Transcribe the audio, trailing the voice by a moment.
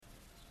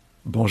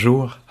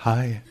Bonjour,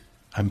 hi,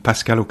 I'm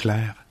Pascal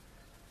Auclair.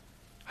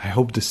 I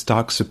hope this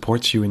talk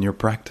supports you in your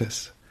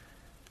practice.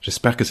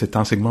 J'espère que cet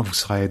enseignement vous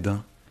sera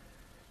aidant.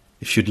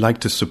 If you'd like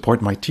to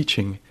support my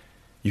teaching,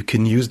 you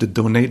can use the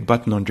donate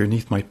button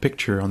underneath my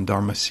picture on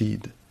Dharma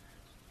Seed.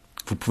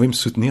 Vous pouvez me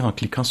soutenir en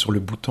cliquant sur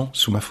le bouton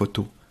sous ma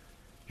photo.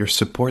 Your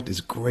support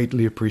is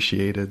greatly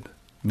appreciated.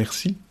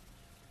 Merci.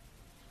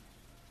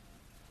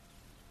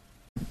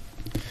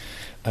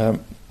 In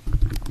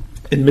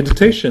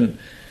meditation,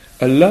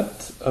 a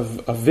lot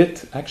of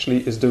it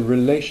actually is the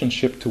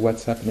relationship to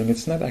what's happening.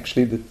 It's not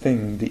actually the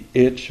thing, the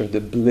itch or the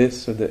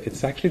bliss,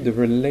 it's actually the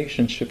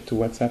relationship to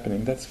what's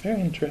happening. That's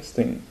very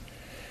interesting.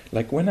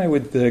 Like when I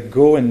would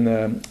go and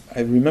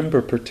I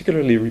remember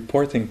particularly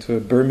reporting to a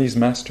Burmese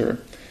master,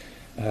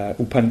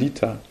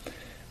 Upandita,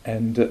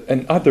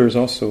 and others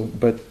also,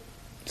 but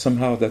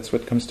somehow that's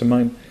what comes to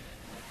mind.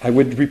 I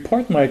would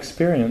report my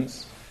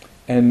experience,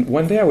 and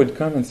one day I would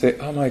come and say,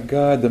 "Oh my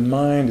God, the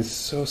mind is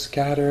so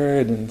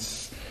scattered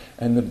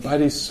and the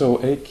body's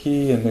so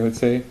achy," and they would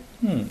say,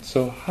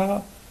 "So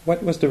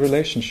what was the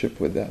relationship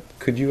with that?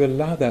 Could you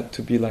allow that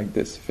to be like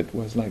this if it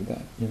was like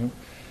that, you know?"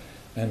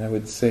 And I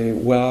would say,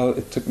 "Well,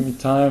 it took me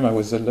time, I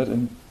was a little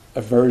in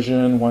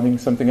aversion, wanting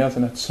something else,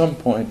 and at some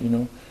point, you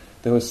know,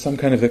 there was some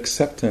kind of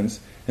acceptance,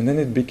 and then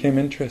it became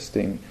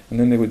interesting." And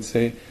then they would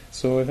say,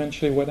 "So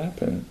eventually what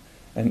happened?"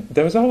 And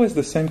there was always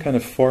the same kind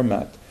of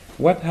format.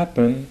 What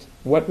happened?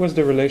 What was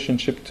the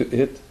relationship to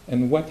it?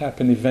 And what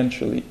happened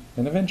eventually?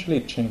 And eventually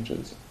it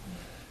changes,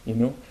 you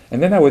know?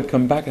 And then I would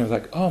come back and I was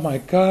like, "Oh my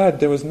God,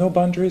 there was no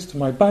boundaries to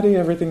my body,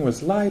 everything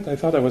was light, I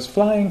thought I was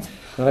flying."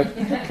 I'm like,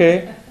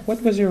 "Okay,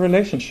 what was your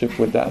relationship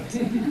with that?"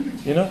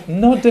 You know,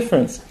 no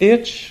difference.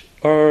 Itch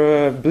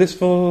or a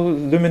blissful,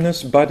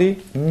 luminous body,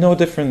 no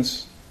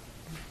difference.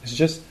 It's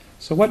just,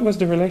 so what was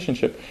the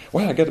relationship?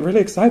 Well, I got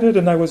really excited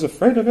and I was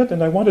afraid of it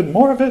and I wanted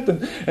more of it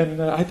and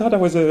I thought I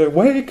was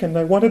awake and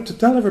I wanted to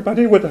tell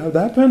everybody what had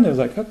happened. I was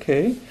like,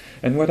 "Okay."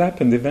 And what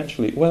happened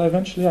eventually? Well,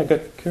 eventually I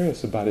got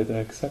curious about it. I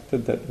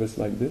accepted that it was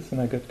like this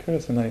and I got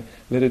curious and I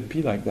let it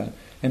be like that.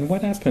 And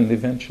what happened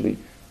eventually?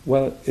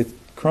 Well, it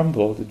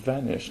crumbled, it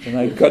vanished, and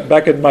I got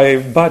back in my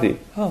body.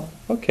 "Oh,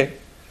 okay,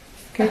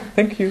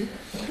 thank you."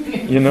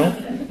 You know?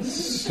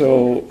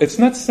 So it's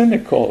not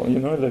cynical, you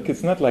know, like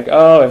it's not like,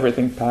 "Oh,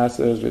 everything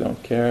passes, we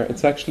don't care."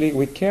 It's actually,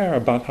 we care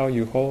about how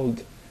you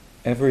hold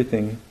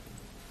everything.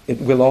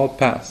 It will all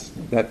pass.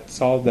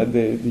 That's all that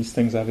these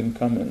things have in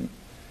common,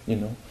 you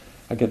know.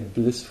 I get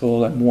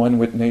blissful, I'm one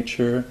with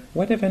nature.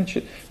 What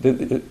eventually,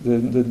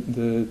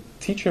 the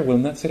teacher will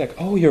not say like,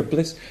 "Oh, you're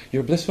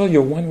blissful,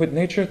 you're one with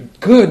nature,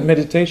 good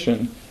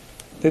meditation."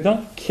 They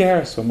don't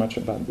care so much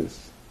about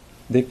this.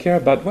 They care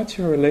about what's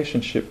your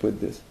relationship with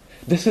this.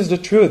 This is the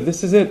truth,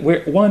 this is it,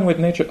 we're one with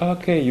nature.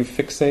 Okay, you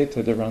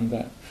fixated around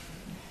that.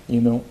 You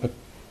know,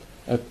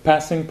 a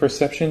passing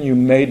perception, you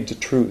made the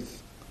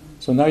truth.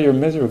 So now you're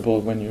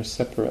miserable when you're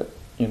separate,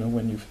 you know,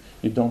 when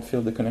you don't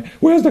feel the connection.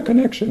 Where's the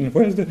connection?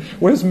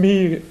 Where's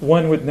me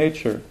one with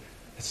nature?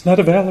 It's not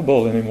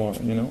available anymore,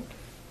 you know.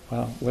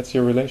 Wow, what's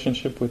your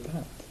relationship with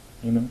that?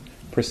 You know,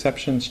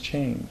 perceptions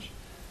change,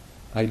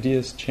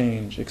 ideas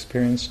change,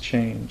 experience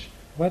change.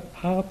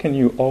 How can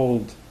you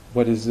hold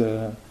what is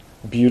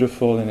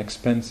beautiful and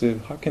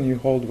expensive? How can you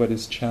hold what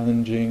is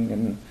challenging?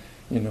 And,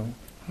 you know,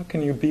 how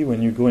can you be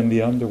when you go in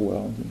the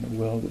underworld, in the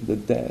world of the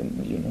dead,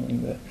 you know,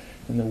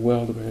 in the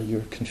world where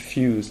you're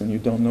confused and you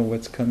don't know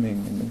what's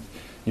coming and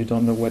you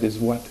don't know what is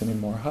what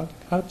anymore?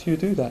 How do you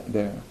do that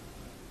there?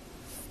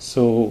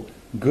 So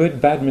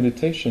good, bad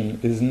meditation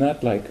is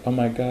not like, "Oh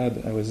my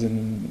God, I was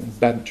in a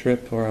bad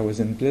trip or I was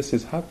in bliss."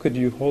 Is how could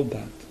you hold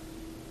that?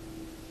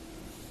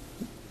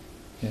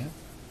 Yeah?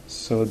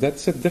 So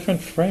that's a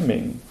different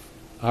framing.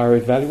 Our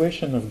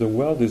evaluation of the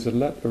world is a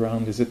lot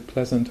around, is it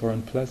pleasant or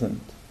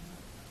unpleasant?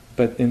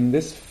 But in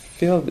this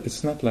field,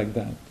 it's not like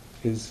that.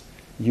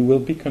 You will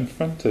be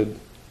confronted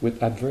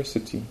with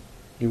adversity.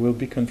 You will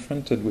be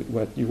confronted with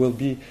what? You will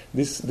be...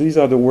 These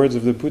are the words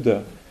of the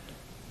Buddha.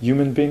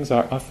 Human beings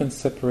are often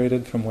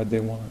separated from what they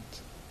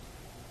want.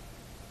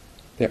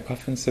 They're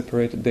often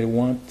separated. They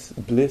want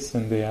bliss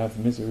and they have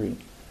misery.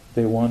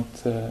 They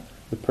want the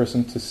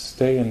person to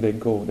stay and they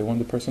go. They want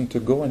the person to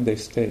go and they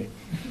stay.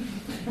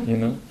 You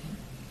know?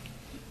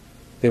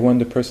 They want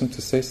the person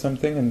to say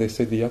something and they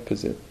say the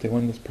opposite. They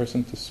want this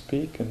person to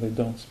speak and they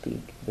don't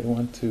speak. They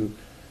want to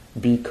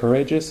be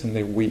courageous and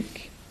they're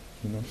weak.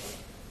 You know?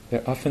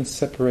 They're often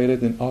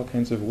separated in all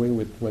kinds of ways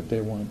with what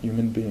they want.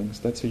 Human beings.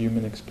 That's a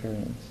human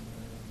experience.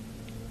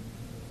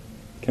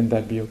 Can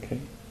that be okay?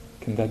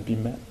 Can that be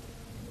met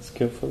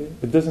skillfully?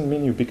 It doesn't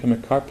mean you become a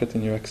carpet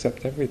and you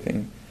accept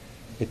everything.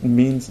 It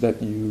means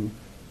that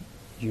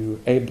you're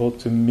able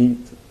to meet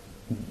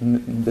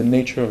the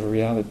nature of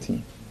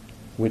reality,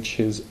 which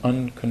is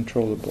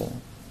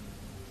uncontrollable.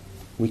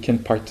 We can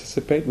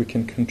participate, we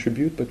can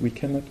contribute, but we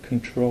cannot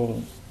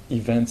control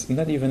events,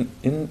 not even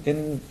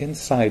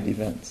inside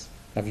events.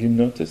 Have you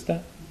noticed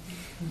that?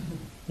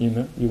 You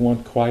know, you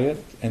want quiet,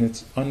 and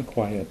it's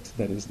unquiet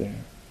that is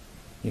there.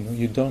 You know,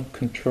 you don't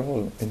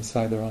control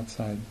inside or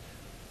outside.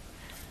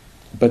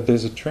 But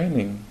there's a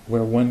training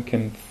where one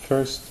can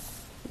first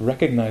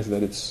recognize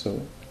that it's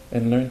so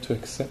and learn to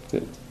accept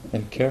it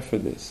and care for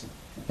this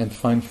and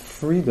find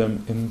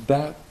freedom in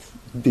that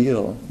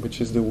deal, which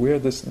is the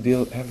weirdest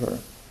deal ever.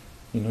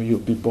 You'll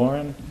be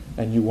born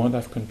and you won't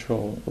have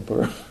control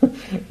over,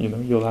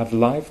 you'll have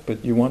life,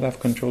 but you won't have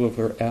control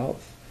over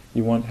health,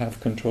 you won't have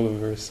control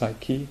over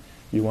psyche,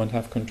 you won't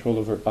have control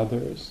over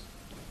others.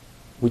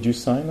 Would you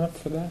sign up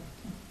for that?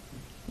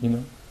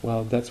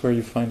 Well, that's where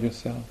you find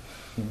yourself.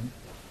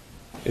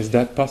 Is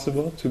that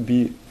possible, to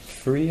be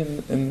free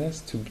in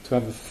this, to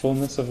have a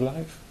fullness of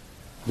life?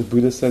 The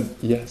Buddha said,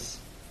 yes,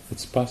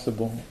 it's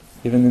possible,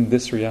 even in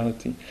this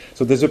reality.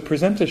 So there's a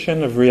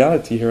presentation of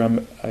reality here.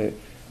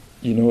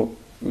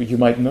 You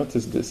might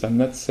notice this. I'm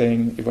not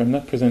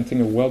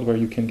presenting a world where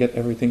you can get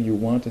everything you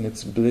want and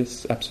it's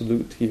bliss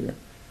absolute here.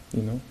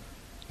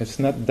 It's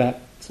not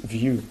that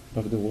view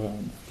of the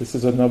world. This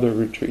is another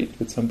retreat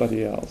with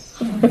somebody else.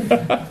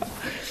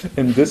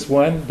 In this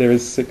one, there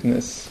is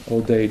sickness,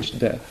 old age,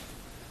 death.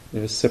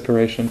 There is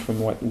separation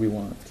from what we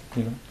want.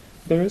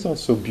 There is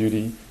also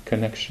beauty,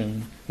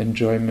 connection,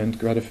 enjoyment,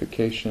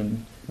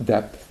 gratification,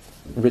 depth,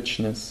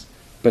 richness,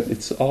 but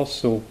it's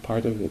also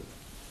part of it.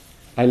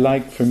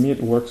 For me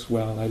it works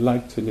well. I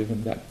like to live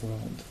in that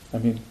world.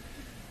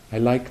 I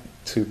like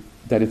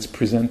that it's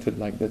presented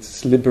like that.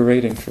 It's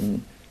liberating for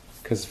me.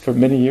 Because for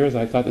many years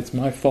I thought it's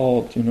my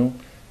fault,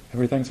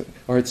 everything's,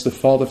 or it's the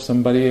fault of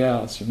somebody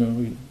else,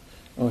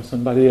 or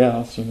somebody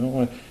else,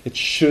 it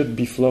should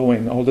be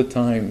flowing all the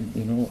time,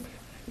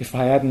 If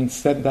I hadn't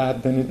said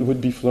that, then it would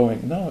be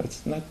flowing. No,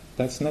 it's not.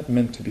 That's not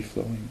meant to be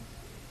flowing.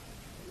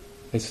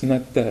 It's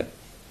not that.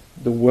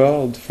 The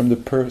world, from the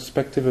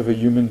perspective of a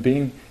human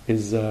being,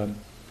 is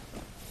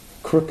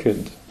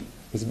crooked.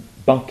 Is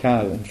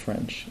bancal in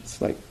French.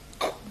 It's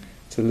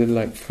a little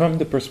like, from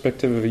the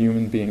perspective of a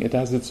human being. It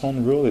has its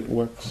own rule. It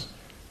works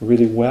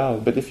really well.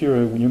 But if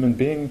you're a human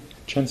being,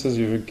 chances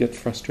you get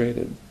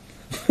frustrated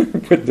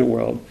with the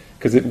world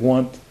because it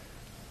won't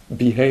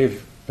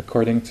behave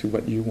according to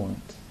what you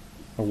want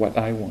or what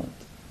I want.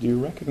 Do you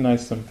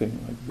recognize something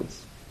like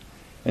this?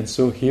 And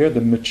so here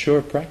the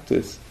mature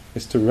practice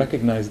is to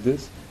recognize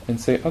this and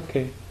say,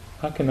 okay,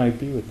 how can I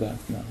be with that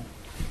now?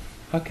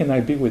 How can I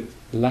be with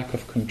lack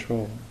of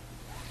control?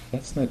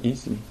 That's not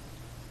easy,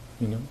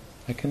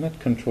 I cannot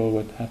control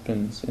what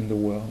happens in the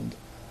world.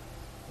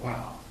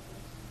 Wow.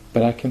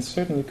 But I can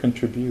certainly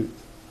contribute.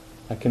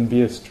 I can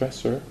be a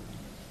stressor.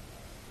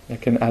 I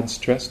can add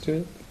stress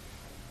to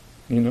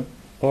it,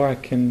 or I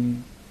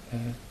can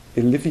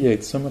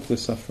alleviate some of the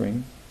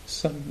suffering.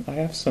 I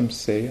have some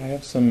say, I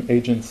have some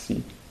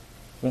agency.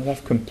 I don't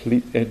have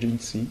complete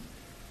agency.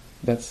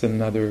 That's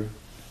another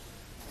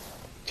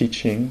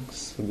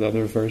teachings, the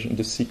other version,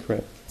 the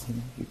secret.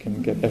 You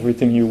can get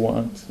everything you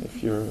want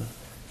if your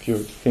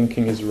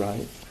thinking is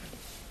right.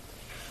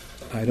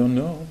 I don't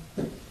know.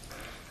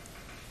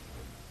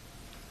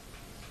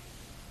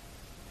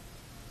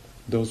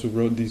 Those who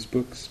wrote these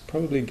books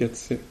probably get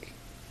sick,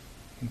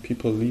 and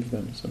people leave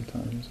them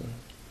sometimes, or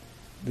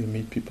they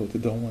meet people they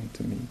don't want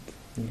to meet.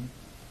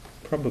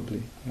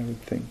 Probably, I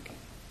would think.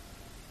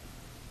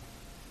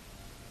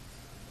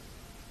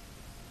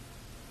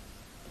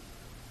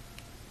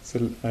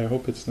 So I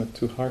hope it's not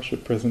too harsh a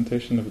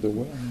presentation of the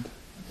world.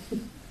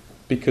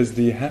 Because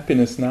the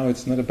happiness now,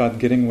 it's not about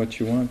getting what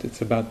you want,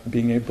 it's about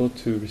being able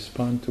to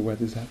respond to what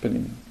is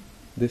happening.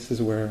 This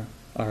is where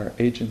our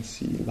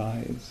agency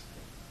lies.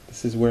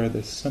 This is where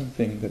there's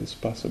something that is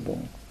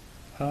possible.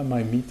 How am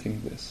I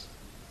meeting this?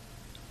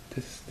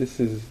 This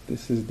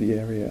is the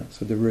area.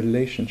 So the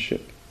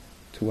relationship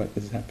to what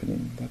is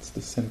happening, that's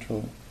the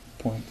central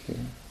point here.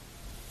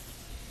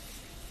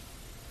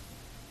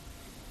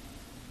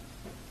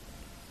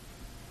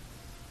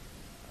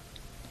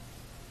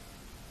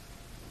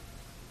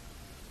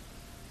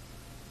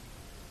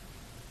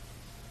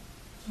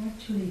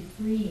 Actually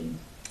freeing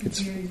to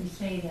hear you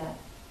say that.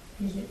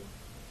 Is it?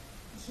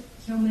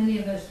 So many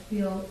of us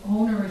feel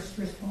onerous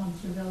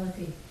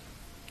responsibility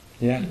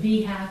to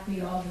be happy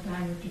all the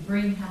time, or to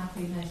bring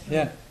happiness.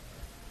 Yeah.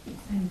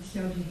 And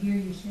so to hear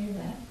you say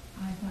that,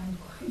 I find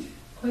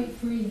quite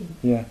freeing.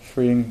 Yeah,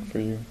 freeing for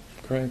you.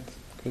 Great,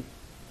 good.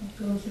 It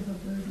goes of a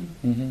burden.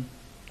 Mm-hmm.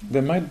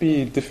 There might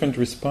be different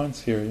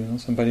response here.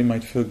 Somebody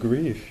might feel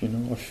grief,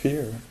 or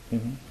fear.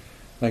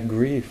 Like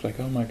grief, like,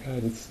 oh my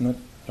God, it's not.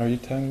 Are you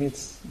telling me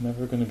it's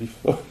never going to be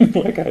flowing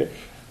like I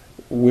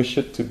wish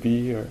it to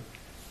be? Or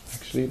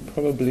actually,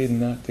 probably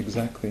not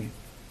exactly.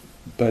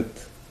 But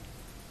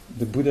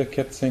the Buddha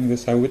kept saying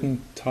this, I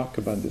wouldn't talk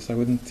about this, I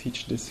wouldn't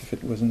teach this if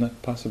it was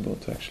not possible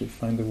to actually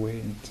find a way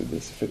into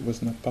this, if it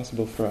was not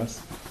possible for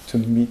us to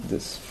meet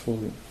this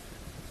fully.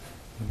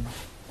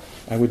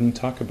 I wouldn't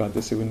talk about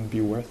this, it wouldn't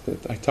be worth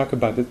it. I talk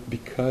about it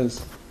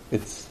because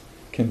it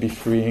can be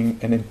freeing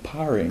and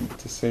empowering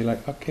to say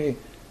like, okay,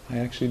 I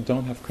actually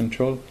don't have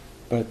control,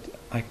 but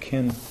I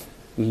can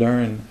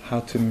learn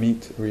how to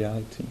meet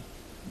reality.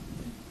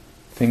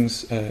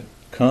 Things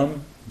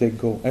come, they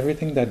go.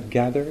 Everything that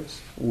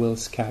gathers will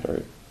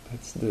scatter.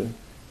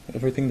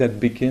 Everything that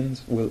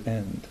begins will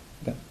end.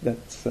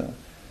 That's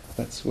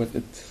That's what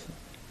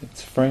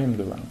it's framed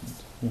around,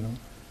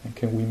 And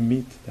can we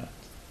meet that?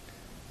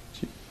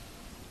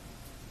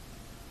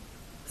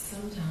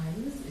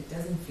 Sometimes it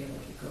doesn't feel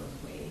like it goes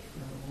away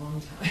for a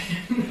long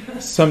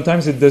time.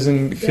 Sometimes it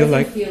doesn't feel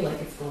like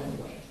it's going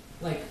away.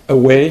 Like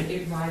away.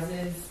 It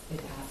rises, it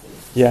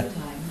passes. Yeah.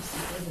 Sometimes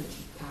it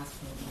doesn't pass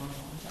for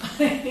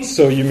a long time.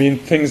 So you mean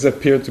things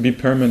appear to be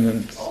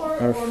permanent?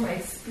 Or my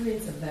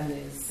experience of them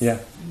is,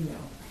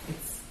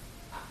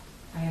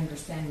 I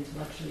understand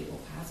intellectually it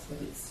will pass, but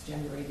it's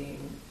generating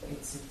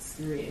its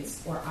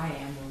experience, or I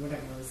am, or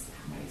whatever is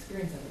my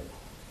experience of it.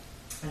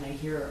 And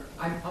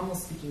I'm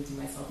almost speaking to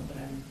myself, but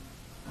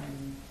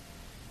I'm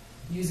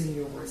using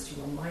your words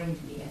to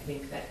remind me. I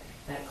think that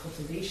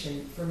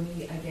cultivation, for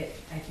me, I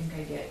think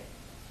I get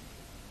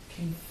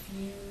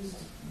confused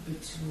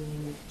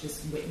between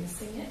just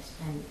witnessing it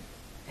and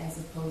as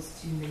opposed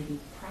to maybe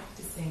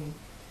practicing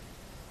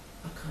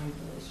a kind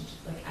relationship,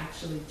 like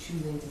actually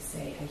choosing to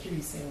say, I hear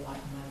you say a lot,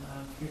 my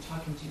love, you're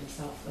talking to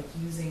yourself, like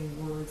using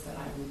words that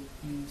I would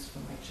use for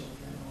my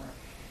children, or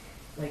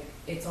like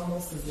it's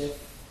almost as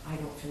if I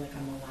don't feel like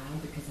I'm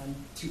allowed because I'm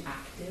too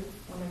active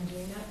when I'm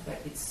doing that, but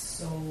it's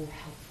so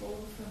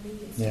helpful for me,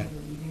 it's so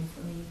relieving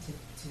for me to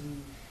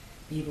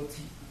be able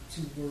to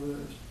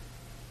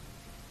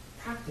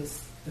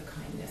practice the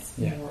kindness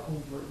more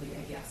overtly,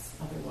 I guess.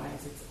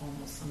 Otherwise, it's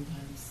almost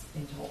sometimes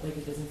like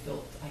it doesn't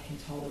feel I can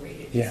tolerate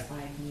it just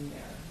by being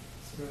there,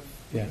 sort of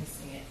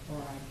witnessing it,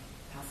 or I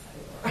pass that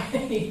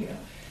over.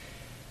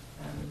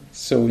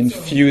 So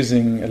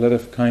infusing a lot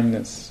of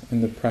kindness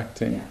in the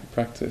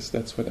practice.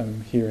 That's what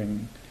I'm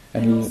hearing.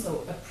 And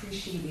also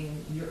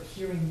appreciating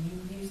hearing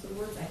you use the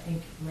words. I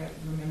think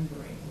reminding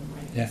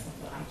myself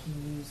that I can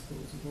use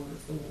those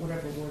words,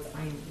 whatever words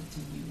I need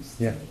to use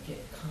to make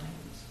it kind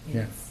in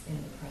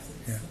the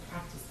presence. Yeah. So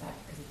practice that,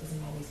 because it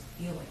doesn't always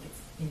feel like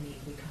it's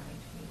innately kind.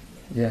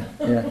 Yeah.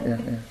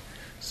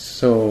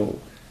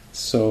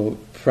 So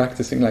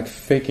practicing, like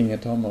faking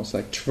it, almost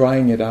like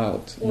trying it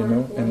out, or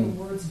and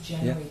the words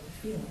generate the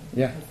feeling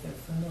because they're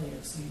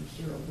familiar. So you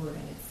hear a word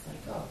and it's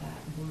like, oh,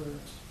 that word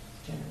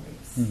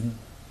generates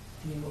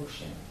the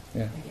emotion. I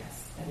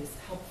guess that is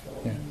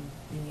helpful in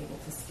being able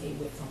to stay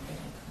with something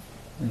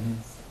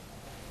uncomfortable.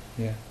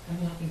 Yeah. I'm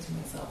talking to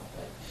myself,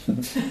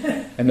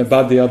 but and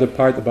about the other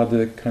part, about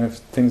the kind of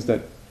things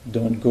that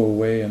don't go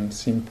away and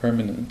seem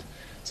permanent.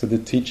 So the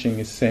teaching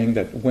is saying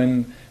that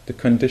when the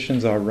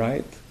conditions are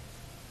right,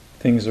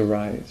 things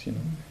arise,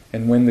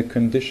 And when the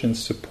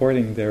conditions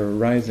supporting their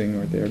arising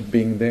or their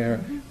being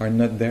there are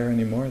not there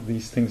anymore,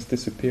 these things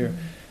disappear.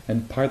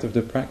 And part of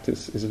the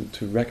practice is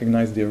to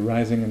recognize the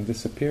arising and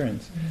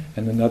disappearance.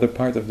 And another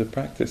part of the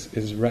practice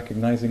is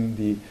recognizing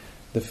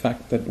the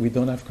fact that we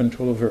don't have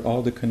control over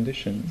all the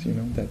conditions,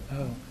 that,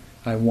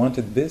 I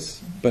wanted this,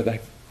 but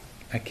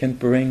I can't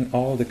bring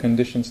all the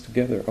conditions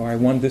together. Or I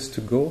want this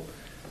to go,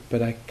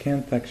 but I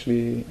can't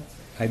actually,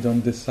 I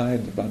don't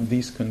decide about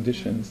these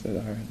conditions that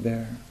are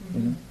there,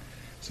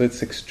 So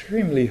it's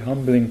extremely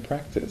humbling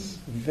practice.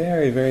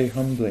 Very, very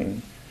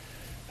humbling.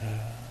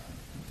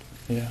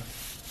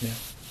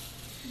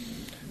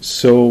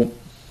 So,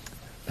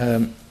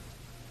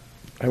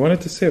 I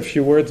wanted to say a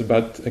few words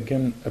about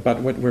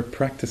what we're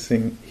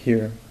practicing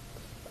here.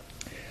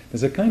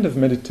 There's a kind of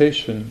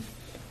meditation.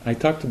 I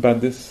talked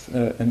about this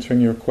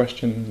answering your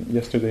question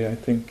yesterday, I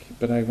think,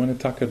 but I want to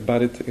talk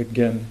about it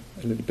again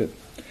a little bit.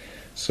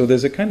 So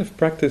there's a kind of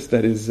practice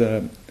that is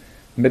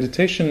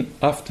meditation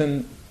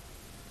often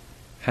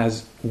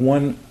has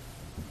one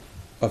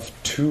of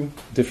two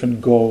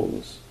different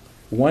goals.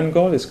 One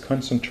goal is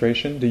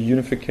concentration, the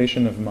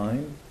unification of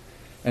mind,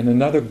 and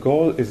another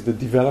goal is the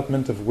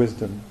development of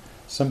wisdom.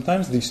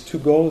 Sometimes these two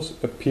goals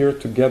appear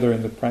together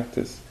in the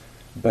practice,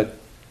 but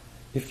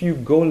if you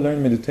go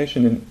learn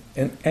meditation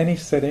in any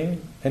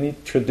setting, any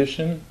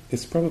tradition,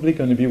 it's probably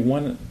going to be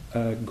one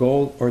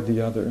goal or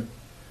the other.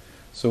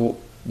 So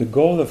the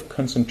goal of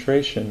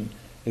concentration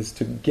is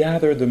to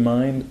gather the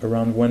mind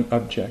around one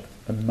object,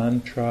 a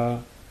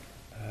mantra,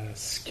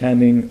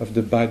 scanning of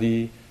the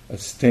body,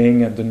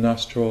 staying at the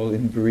nostril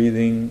in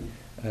breathing,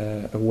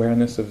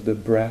 awareness of the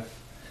breath.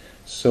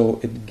 So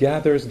it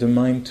gathers the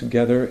mind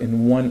together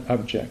in one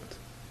object.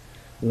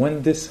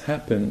 When this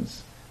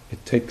happens,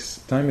 it takes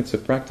time, it's a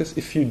practice.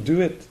 If you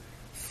do it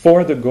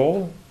for the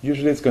goal,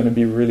 usually it's going to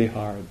be really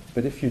hard.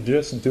 But if you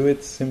just do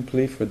it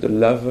simply for the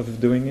love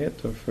of doing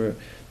it, or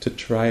to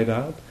try it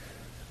out,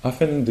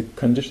 often the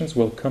conditions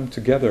will come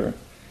together,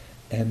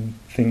 and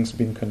things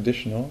being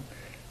conditional.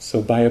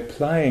 So by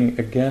applying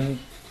again,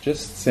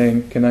 just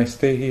saying, can I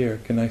stay here?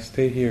 Can I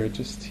stay here?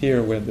 Just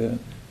here where the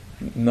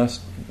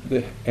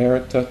air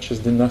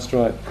touches the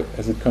nostril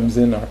as it comes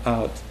in or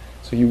out.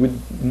 So you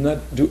would not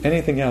do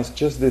anything else,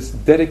 just this.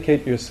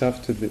 Dedicate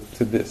yourself to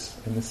this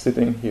in the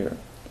sitting here.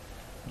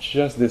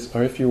 Just this.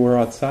 Or if you were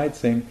outside,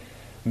 saying,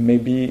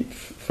 maybe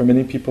for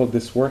many people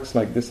this works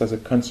like this as a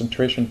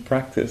concentration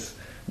practice,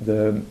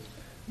 the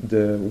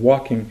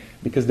walking,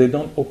 because they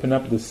don't open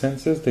up the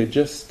senses, they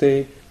just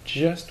stay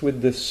just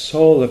with the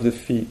sole of the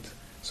feet.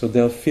 So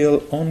they'll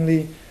feel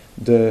only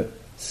the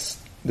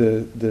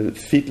the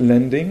feet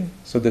landing,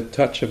 so the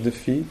touch of the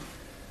feet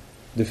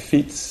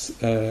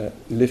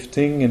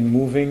lifting and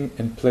moving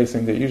and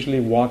placing. They usually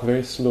walk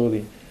very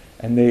slowly,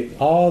 and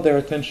all their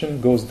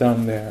attention goes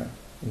down there.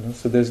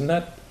 So there's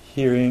not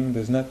hearing,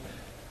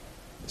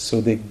 so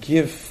they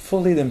give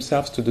fully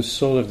themselves to the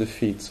sole of the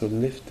feet. So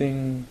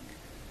lifting,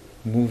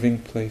 moving,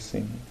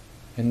 placing,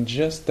 and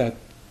just that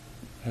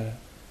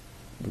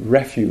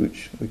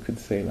refuge, we could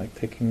say, like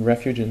taking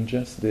refuge in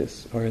just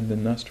this or in the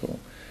nostril.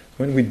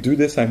 When we do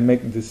this, I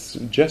make this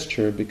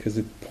gesture because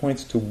it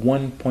points to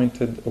one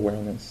pointed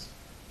awareness.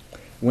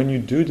 When you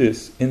do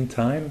this in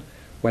time,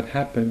 what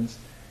happens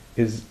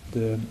is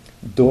the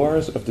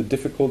doors of the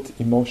difficult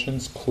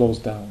emotions close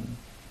down.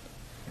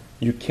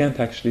 You can't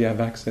actually have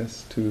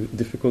access to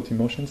difficult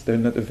emotions. They're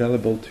not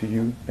available to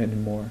you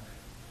anymore,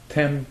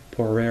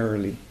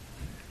 temporarily.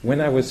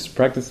 When I was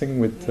practicing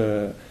with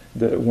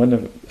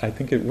I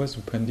think it was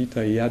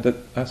Pandita, he had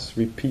us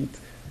repeat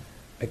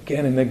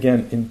again and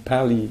again in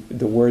Pali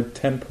the word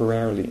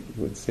temporarily.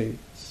 He would say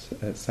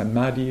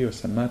samadhi or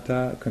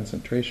samatha,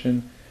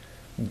 concentration,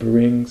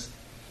 brings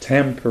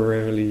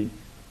temporarily,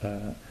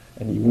 and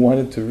he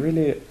wanted to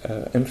really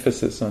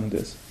emphasis on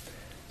this.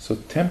 So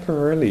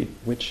temporarily,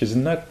 which is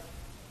not,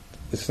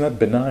 it's not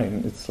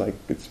benign,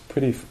 it's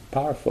pretty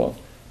powerful.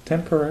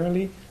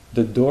 Temporarily,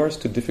 the doors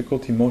to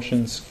difficult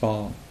emotions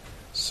fall.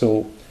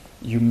 So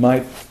you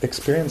might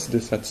experience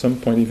this at some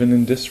point, even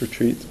in this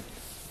retreat,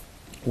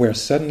 where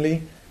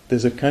suddenly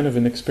there's a kind of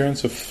an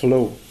experience of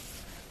flow,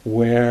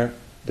 where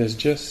there's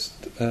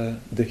just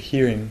the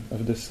hearing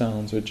of the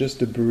sounds, or just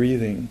the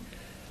breathing,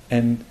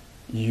 and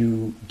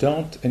you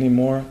don't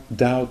anymore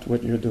doubt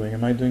what you're doing.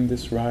 Am I doing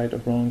this right or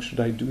wrong? Should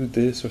I do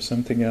this or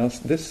something else?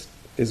 This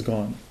is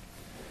gone.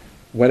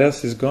 What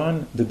else is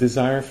gone? The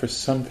desire for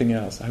something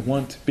else. I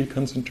want to be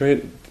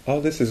concentrated. All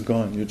this is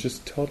gone. You're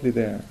just totally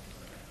there.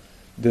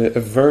 The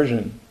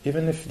aversion,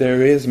 even if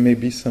there is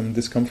maybe some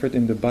discomfort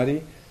in the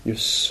body, you're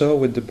so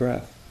with the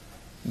breath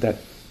that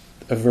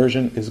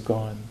aversion is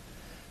gone.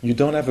 You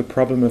don't have a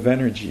problem of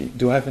energy.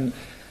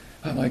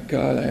 Oh my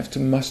God, I have to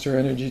muster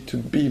energy to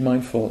be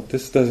mindful.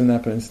 This doesn't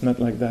happen. It's not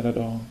like that at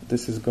all.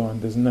 This is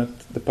gone. There's not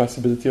the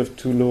possibility of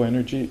too low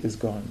energy is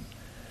gone.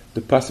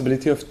 The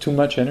possibility of too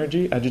much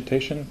energy,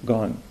 agitation,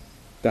 gone.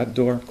 That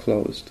door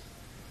closed.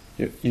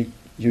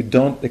 You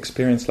don't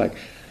experience like,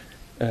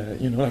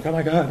 like, oh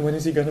my God, when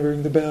is he going to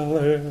ring the bell?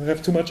 I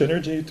have too much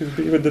energy to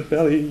be with the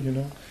belly,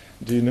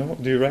 Do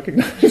you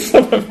recognize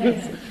some of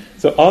this?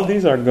 So all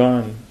these are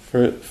gone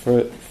for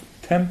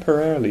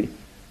temporarily.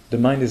 The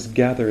mind is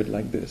gathered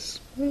like this,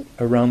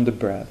 around the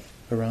breath,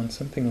 around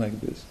something like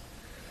this.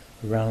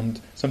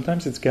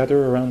 Sometimes it's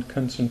gathered around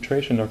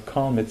concentration or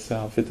calm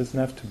itself. It doesn't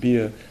have to be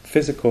a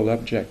physical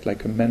object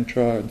like a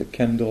mantra or the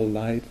candle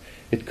light.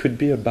 It could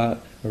be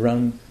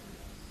around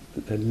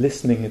the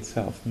listening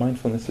itself,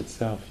 mindfulness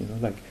itself.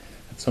 Like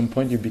at some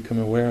point you become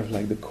aware of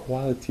like the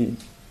quality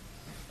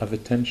of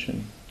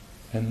attention,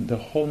 and the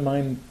whole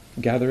mind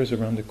gathers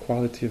around the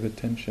quality of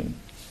attention,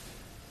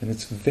 and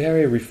it's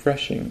very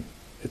refreshing.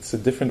 It's a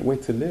different way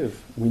to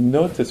live. We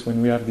notice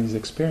when we have these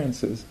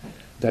experiences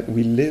that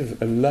we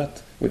live a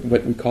lot with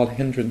what we call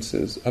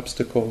hindrances,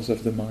 obstacles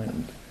of the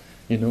mind.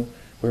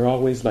 We're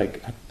always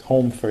like at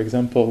home, for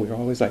example, we're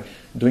always like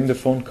doing the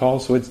phone call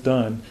so it's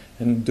done,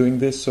 and doing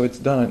this so it's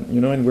done,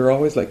 and we're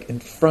always like in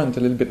front a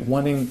little bit,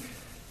 wanting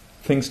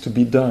things to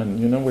be done.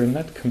 We're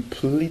not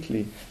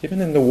completely, even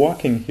in the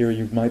walking here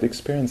you might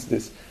experience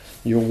this.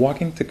 You're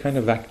walking to kind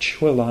of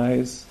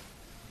actualize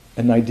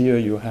an idea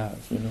you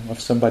have, of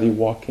somebody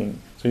walking.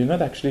 So you're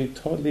not actually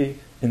totally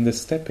in the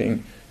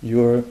stepping,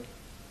 you're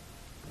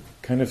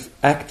kind of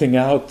acting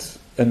out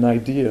an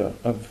idea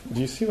of, do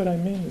you see what I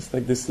mean? It's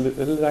like this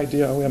little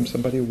idea, I'm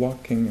somebody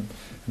walking,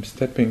 I'm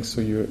stepping,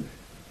 so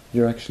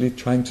you're actually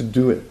trying to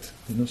do it,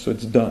 so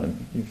it's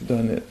done, you've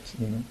done it,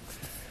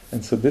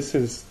 And so this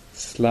is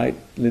slight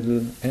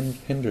little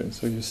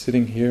hindrance. So you're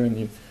sitting here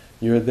and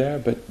you're there,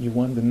 but you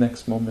want the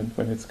next moment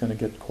when it's going to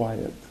get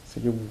quiet. So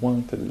you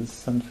want a little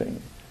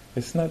something.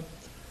 It's not,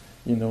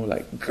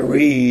 like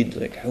greed,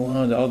 like I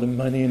want all the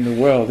money in the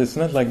world. It's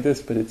not like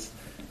this, but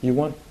you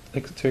want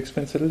to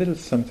experience a little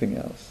something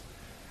else.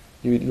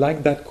 You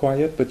like that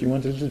quiet, but you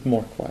want a little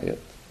more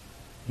quiet,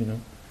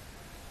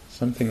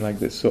 something like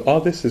this. So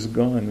all this is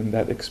gone in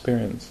that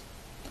experience.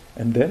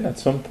 And then at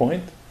some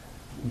point,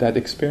 that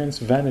experience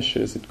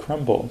vanishes, it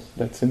crumbles.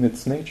 That's in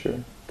its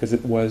nature, because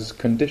it was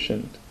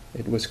conditioned,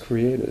 it was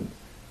created.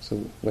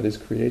 So what is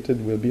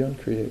created will be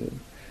uncreated.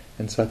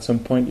 And so at some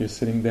point you're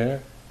sitting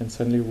there, and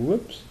suddenly,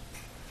 whoops,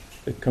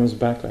 it comes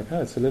back like,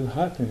 it's a little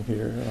hot in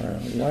here. Or,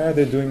 why are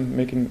they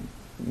making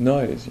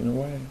noise?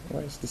 Why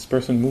is this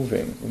person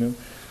moving?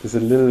 There's a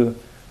little,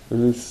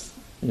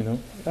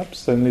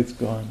 suddenly it's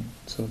gone.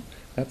 So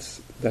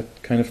that's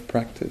that kind of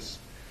practice.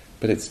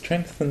 But it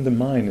strengthens the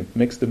mind. It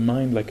makes the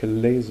mind like a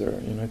laser.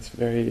 It's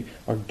very,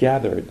 or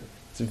gathered.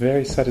 It's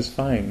very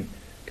satisfying,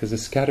 because a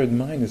scattered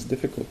mind is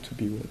difficult to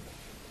be with.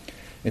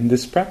 In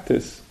this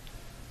practice,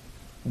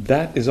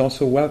 that is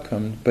also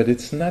welcomed, but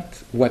it's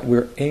not what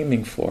we're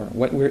aiming for.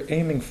 What we're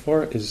aiming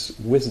for is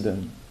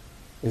wisdom,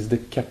 is the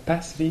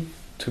capacity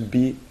to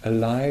be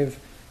alive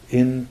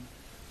in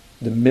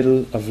the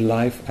middle of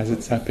life as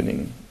it's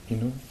happening.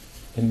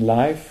 In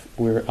life,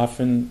 we're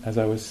often, as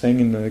I was saying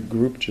in the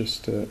group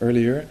just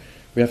earlier,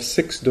 we have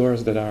 6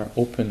 doors that are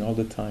open all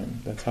the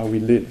time. That's how we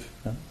live.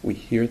 We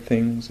hear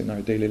things in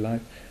our daily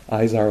life.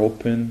 Eyes are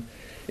open.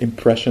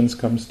 Impressions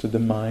comes to the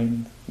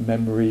mind.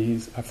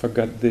 Memories. I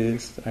forgot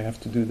this. I have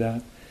to do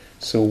that.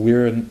 So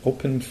we're an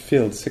open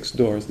field. 6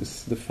 doors. This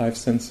is the 5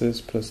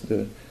 senses plus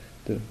the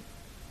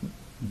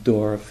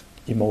door of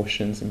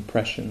emotions,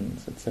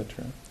 impressions,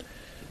 etc.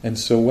 And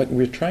so what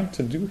we're trying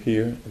to do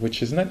here,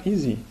 which is not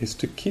easy, is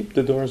to keep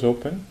the doors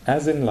open,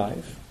 as in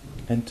life,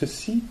 and to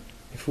see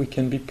if we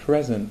can be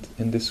present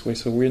in this way.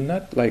 So we're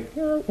not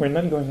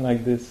going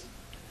like this.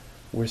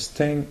 We're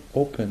staying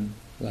open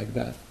like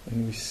that.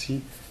 And we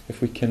see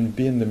if we can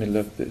be in the middle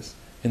of this,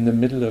 in the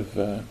middle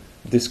of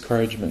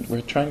discouragement.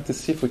 We're trying to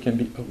see if we can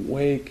be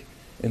awake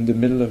in the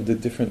middle of the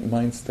different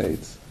mind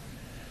states.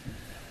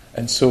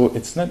 And so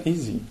it's not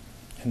easy.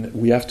 And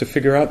we have to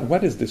figure out,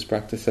 what is this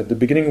practice? At the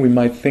beginning we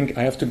might think,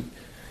 I have to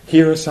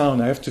hear a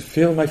sound, I have to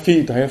feel my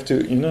feet, I have to,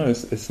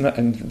 it's not,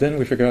 and then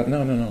we figure out,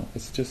 no,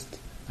 it's just,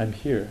 I'm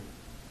here.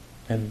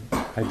 And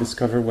I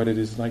discover what it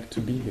is like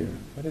to be here.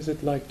 What is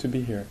it like to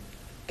be here?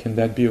 Can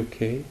that be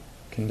okay?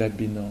 Can that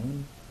be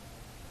known?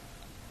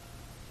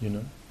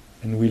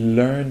 And we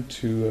learn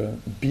to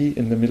be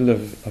in the middle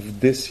of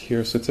this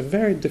here. So it's a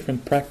very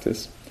different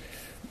practice.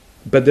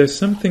 But there's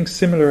something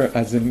similar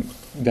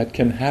that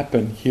can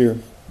happen here.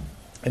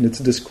 And it's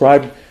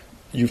described,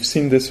 you've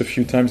seen this a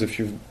few times if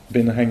you've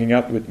been hanging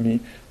out with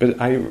me,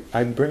 but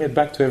I bring it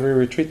back to every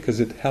retreat because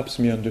it helps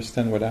me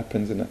understand what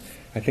happens, and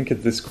I think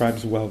it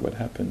describes well what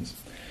happens.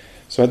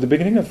 So at the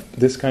beginning of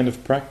this kind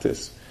of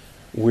practice,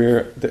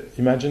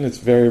 imagine it's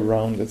very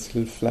round, it's a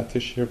little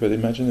flattish here, but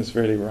imagine it's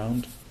very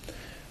round.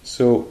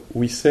 So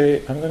we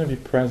say, I'm going to be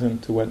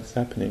present to what's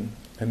happening,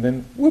 and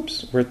then,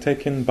 whoops, we're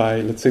taken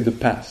by, let's say, the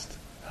past.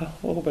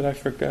 Oh, but I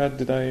forgot,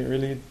 did I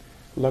really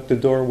lock the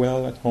door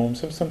well at home,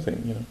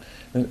 something,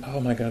 and oh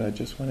my God, I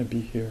just want to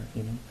be here,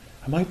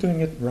 am I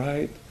doing it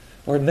right?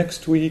 Or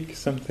next week,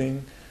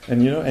 something,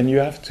 and and you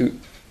have to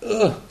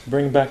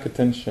bring back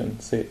attention,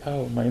 say,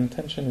 oh, my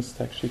intention is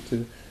actually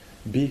to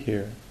be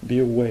here, be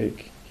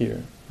awake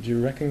here. Do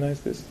you recognize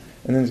this?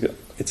 And then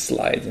it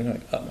slides, and you're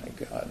like, oh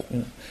my God, I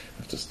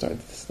have to start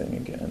this thing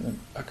again,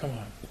 and come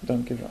on,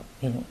 don't give up,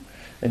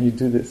 and you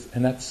do this,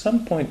 and at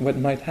some point what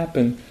might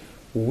happen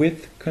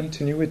with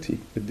continuity,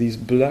 with these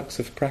blocks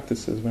of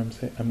practices where I'm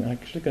saying, I'm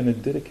actually going to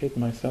dedicate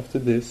myself to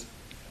this,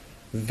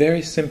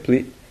 very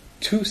simply,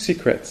 2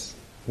 secrets.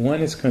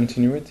 One is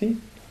continuity,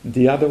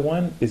 the other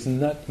one is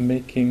not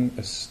making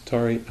a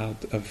story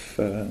out of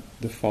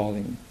the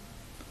falling.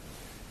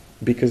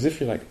 Because if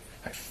you're like,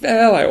 I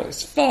fell, I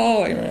always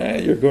fall,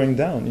 you're going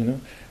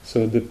down,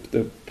 So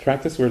the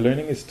practice we're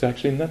learning is to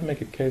actually not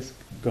make a case,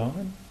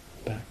 gone,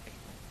 back,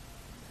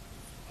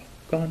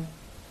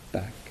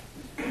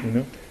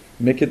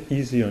 Make it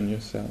easy on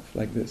yourself,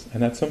 like this.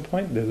 And at some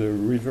point, there's a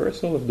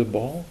reversal of the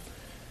ball,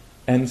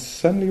 and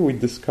suddenly we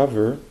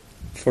discover,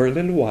 for a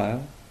little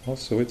while,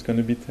 also it's going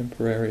to be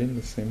temporary in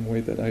the same way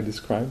that I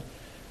described,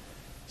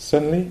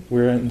 suddenly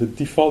we're in the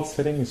default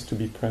setting is to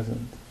be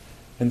present.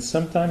 And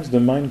sometimes the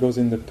mind goes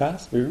in the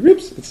past,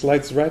 it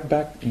slides right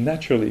back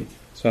naturally.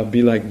 So I'll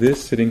be like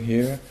this, sitting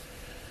here,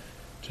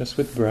 just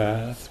with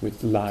breath,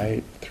 with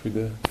light through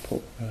the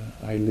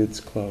eyelids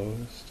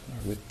closed,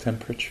 or with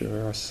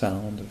temperature or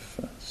sound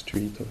of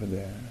street over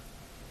there.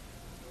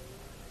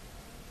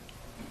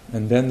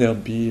 And then there'll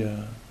be,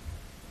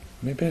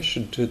 maybe I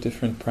should do a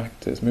different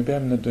practice. Maybe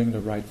I'm not doing the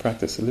right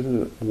practice. A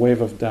little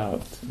wave of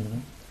doubt,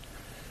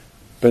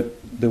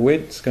 But the way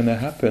it's going to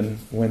happen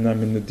when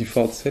I'm in the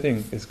default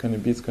setting is going to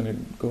be, it's going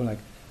to go like,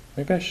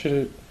 maybe I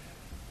should.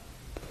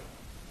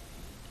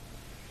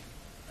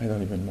 I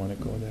don't even want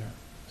to go there.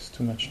 It's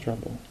too much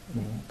trouble,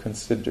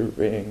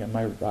 considering, am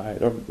I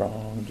right or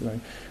wrong?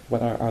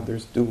 What are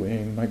others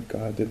doing? My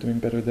God, they're doing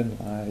better than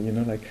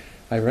I.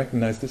 I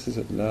recognize this is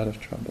a lot of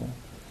trouble.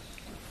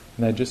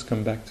 And I just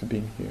come back to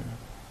being here.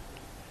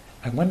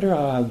 I wonder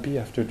how I'll be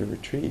after the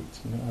retreat,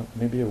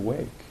 maybe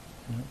awake,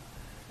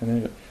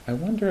 And then I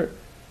wonder,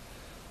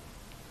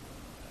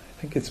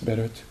 I think it's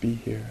better to be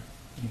here,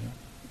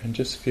 and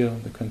just feel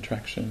the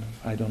contraction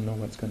of, I don't know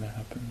what's going to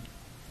happen.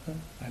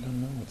 I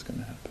don't know what's going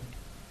to happen.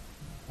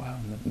 Wow,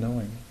 not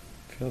knowing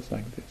feels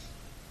like this.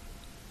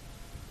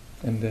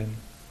 And then,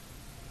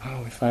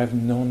 if I have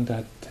known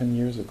that 10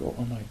 years ago,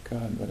 oh my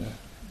God, what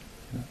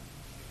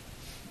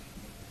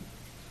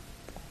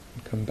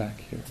and come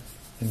back here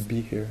and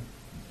be here.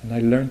 And I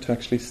learn to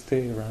actually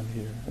stay around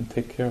here and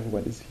take care of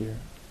what is here.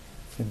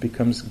 It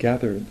becomes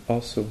gathered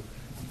also.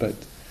 But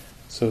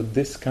so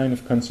this kind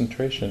of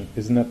concentration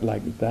is not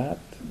like that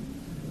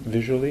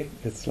visually,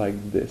 it's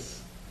like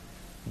this.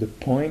 The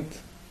point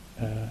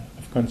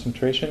of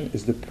concentration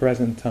is the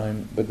present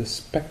time, but the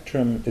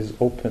spectrum is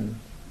open.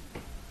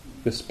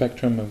 The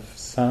spectrum of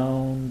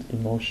sound,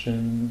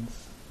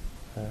 emotions,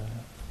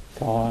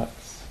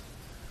 thoughts,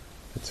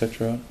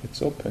 etc.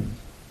 It's open.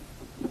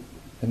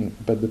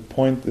 But the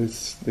point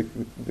is, the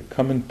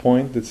common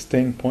point, the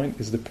staying point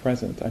is the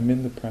present. I'm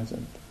in the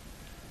present.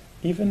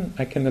 Even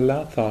I can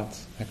allow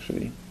thoughts,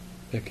 actually.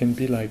 There can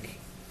be like,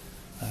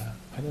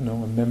 I don't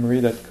know, a memory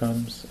that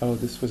comes, oh,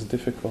 this was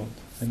difficult.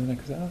 And then I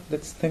can say, oh,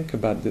 let's think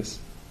about this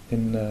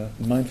in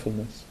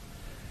mindfulness.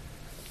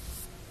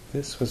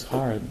 This was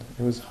hard.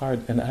 It was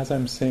hard. And as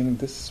I'm saying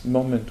this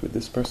moment with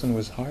this person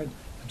was hard,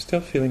 I'm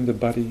still feeling the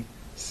body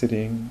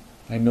sitting.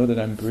 I know that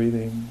I'm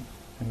breathing.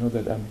 I know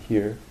that I'm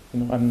here.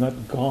 I'm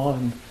not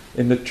gone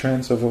in the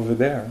trance of over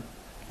there.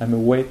 I'm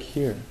awake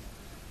here.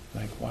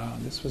 Like, wow,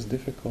 this was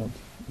difficult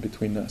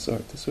between us. Or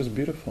this was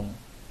beautiful.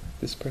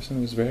 This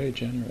person was very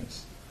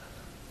generous.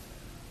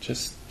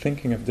 Just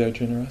thinking of their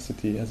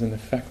generosity has an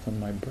effect on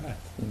my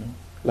breath,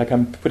 Like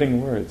I'm putting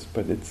words,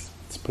 but it's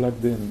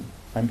plugged in.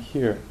 I'm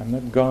here. I'm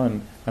not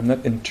gone. I'm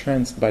not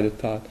entranced by the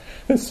thought.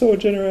 They're so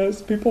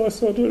generous. People are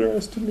so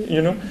generous to me.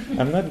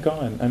 I'm not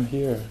gone. I'm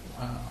here.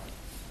 Wow.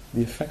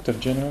 The effect of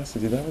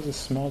generosity, that was a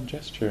small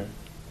gesture.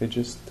 They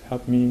just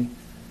helped me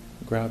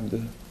grab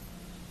the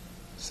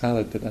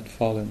salad that had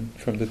fallen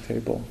from the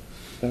table.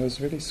 That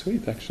was really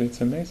sweet, actually. It's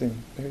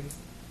amazing. Very,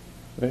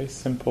 very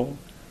simple.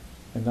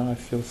 And now I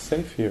feel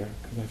safe here,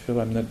 because I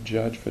feel I'm not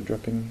judged for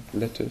dropping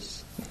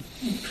lettuce,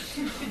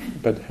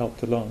 but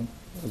helped along.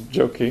 I'm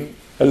joking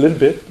a little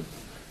bit,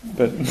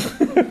 but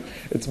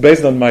it's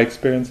based on my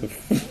experience of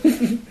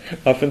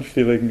often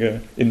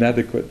feeling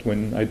inadequate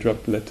when I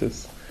drop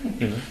lettuce.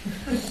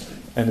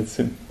 And it's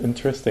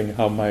interesting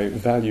how my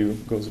value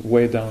goes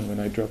way down when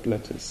I drop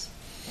lettuce.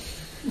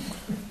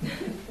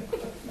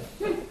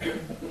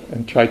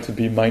 And try to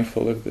be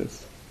mindful of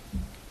this.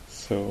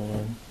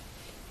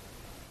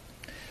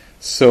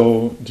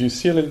 So do you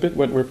see a little bit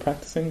what we're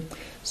practicing?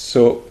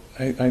 So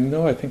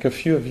I think a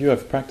few of you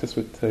have practiced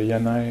with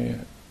Yanai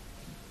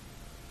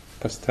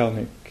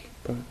Pastelnik.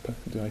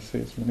 Do I say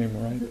his name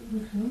right?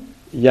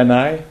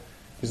 Yanai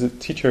is a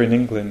teacher in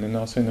England and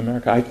also in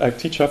America. I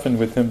teach often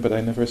with him, but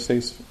I never say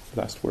his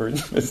last word,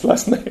 his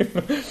last name.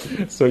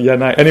 So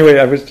Yanai. Anyway,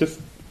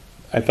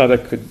 I thought I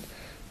could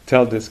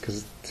tell this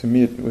because to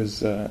me it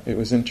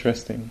was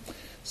interesting.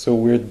 So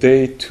we're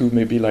day 2,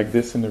 maybe like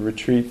this in a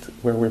retreat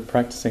where we're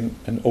practicing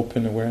an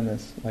open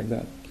awareness like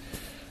that.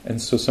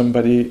 And so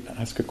somebody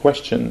asks a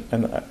question,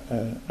 and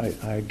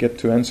I get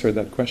to answer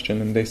that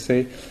question, and they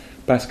say,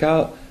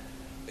 Pascal,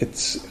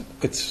 it's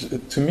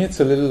to me it's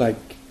a little like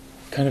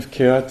kind of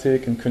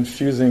chaotic and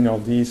confusing, all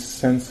these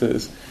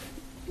senses.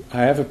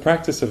 I have a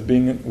practice of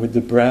being with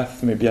the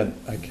breath. Maybe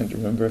I can't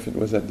remember if it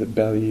was at the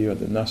belly or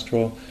the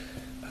nostril,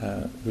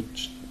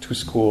 which 2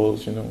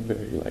 schools,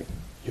 very like,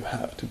 you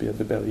have to be at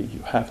the belly,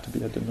 you have to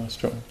be at the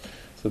nostril.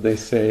 So they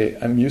say,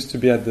 I'm used to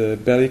be at the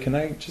belly, can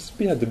I just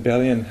be at the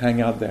belly and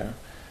hang out there?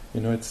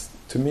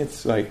 To me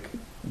it's like,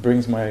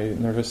 brings my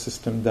nervous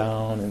system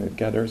down and it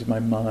gathers my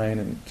mind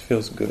and it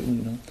feels good,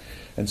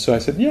 And so I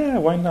said, yeah,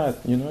 why not?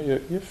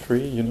 You're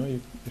free,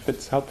 if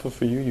it's helpful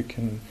for you, you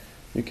can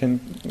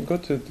go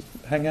to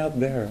hang out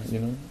there,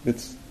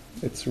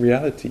 It's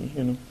reality,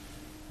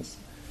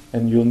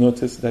 And you'll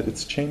notice that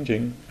it's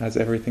changing as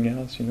everything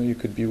else. You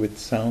could be with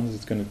sounds,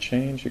 it's going to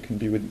change. You can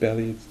be with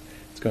belly,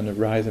 it's going to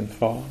rise and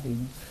fall.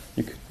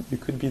 You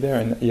could be there.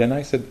 And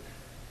Yanai said,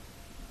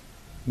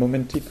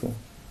 momentico.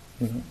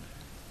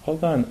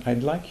 Hold on.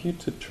 I'd like you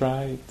to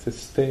try to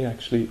stay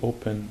actually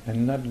open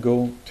and not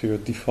go to your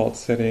default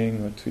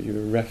setting or to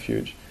your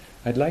refuge.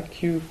 I'd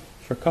like you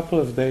for a couple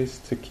of days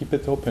to keep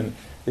it open.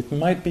 It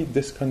might be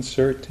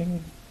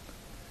disconcerting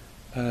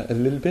a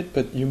little bit,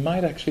 but you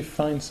might actually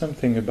find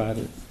something about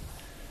it.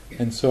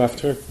 And so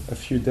after a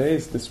few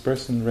days, this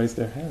person raised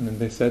their hand and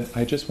they said,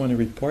 I just want to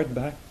report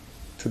back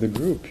to the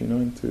group,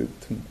 and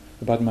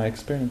about my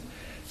experience.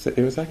 So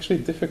it was actually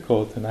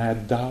difficult and I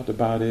had doubt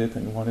about it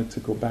and wanted to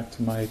go back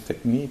to my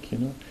technique,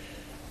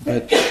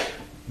 But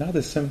now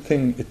there's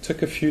something, it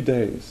took a few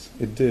days,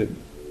 it did,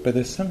 but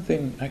there's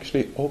something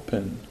actually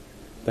open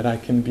that I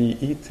can be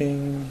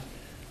eating,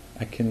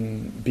 I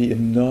can be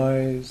in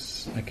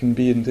noise, I can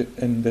be in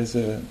and there's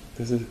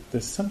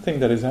something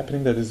that is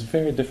happening that is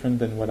very different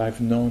than what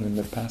I've known in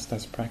the past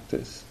as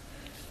practice.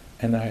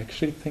 And I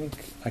actually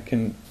think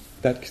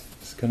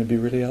that's going to be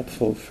really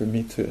helpful for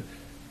me to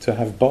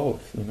have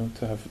both,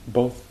 to have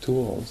both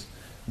tools,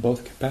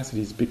 both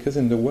capacities, because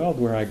in the world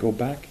where I go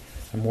back,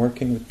 I'm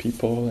working with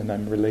people and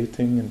I'm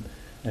relating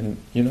and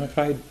if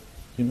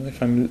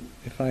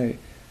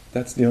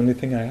that's the only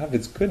thing I have.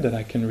 It's good that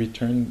I can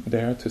return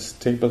there to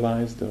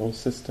stabilize the whole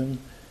system,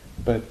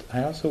 but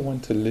I also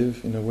want to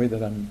live in a way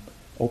that I'm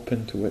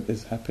open to what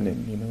is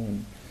happening,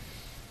 and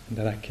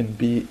that I can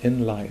be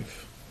in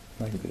life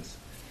like this.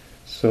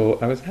 So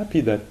I was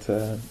happy that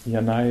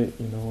Yanai,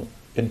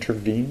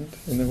 intervened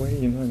in a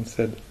way, and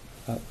said,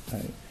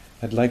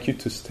 I'd like you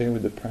to stay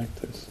with the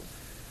practice.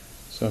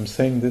 So I'm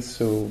saying this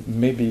so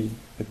maybe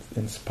it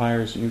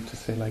inspires you to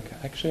say, like,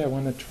 actually I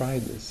want to try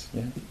this,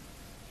 yeah?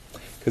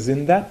 Because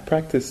in that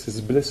practice is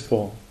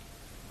blissful,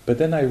 but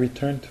then I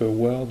return to a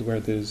world where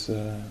there's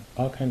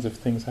all kinds of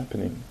things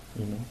happening,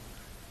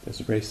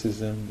 There's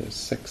racism, there's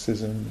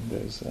sexism,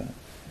 there's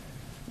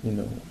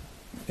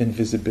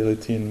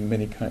invisibility in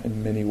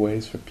many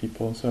ways for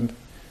people. So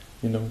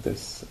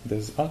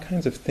there's all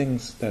kinds of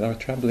things that are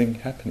troubling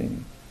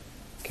happening.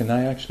 Can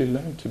I actually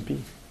learn to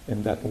be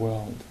in that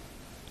world,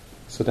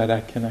 so that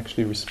I can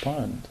actually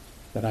respond,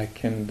 that I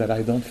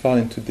don't fall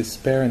into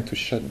despair, into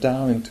shut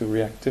down, into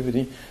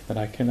reactivity, that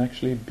I can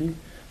actually be.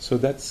 So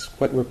that's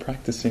what we're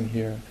practicing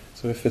here.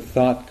 So if a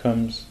thought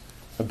comes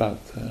about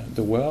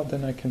the world,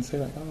 then I can say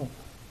like, oh,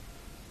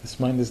 this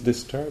mind is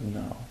disturbed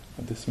now.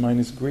 This mind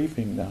is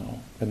grieving now.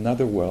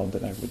 Another world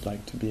that I would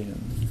like to be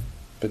in.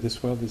 But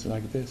this world is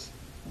like this.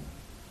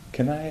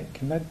 Can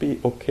that be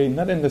okay?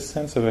 Not in the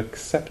sense of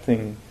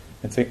accepting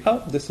and saying,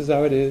 oh, this is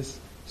how it is,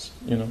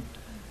 in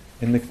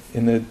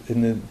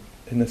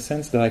the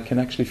sense that I can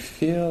actually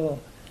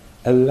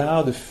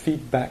allow the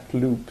feedback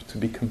loop to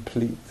be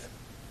complete.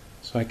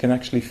 So I can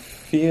actually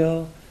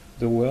feel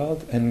the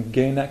world and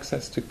gain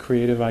access to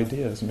creative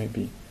ideas,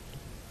 maybe.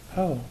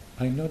 Oh,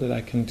 I know that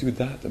I can do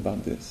that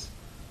about this.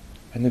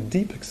 And a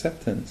deep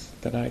acceptance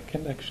that I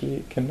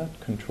cannot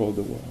control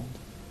the world.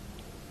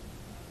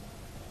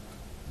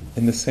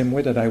 In the same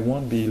way that I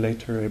won't be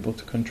later able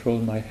to control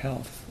my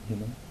health,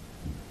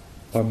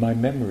 or my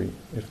memory,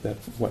 if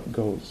that's what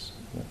goes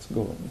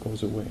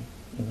away,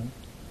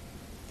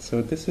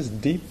 So this is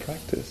deep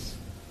practice.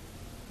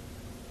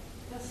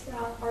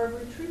 Pascal, are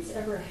retreats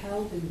ever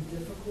held in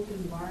difficult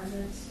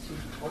environments to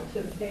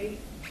cultivate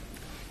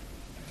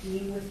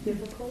being with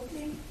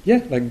difficulty?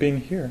 Yeah, like being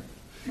here.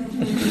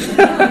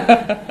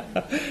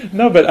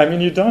 No, but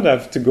you don't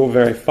have to go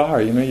very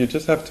far. You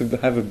just have to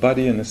have a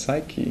body and a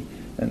psyche,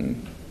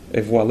 and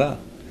voila.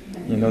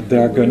 They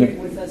are going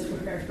to.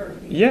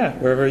 Yeah,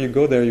 wherever you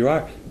go, there you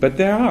are. But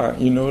there are,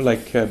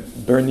 like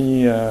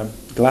Bernie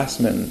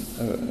Glassman,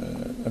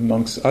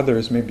 amongst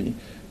others, maybe.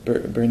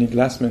 Bernie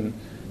Glassman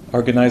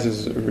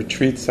organizes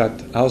retreats at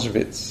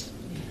Auschwitz.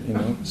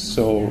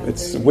 So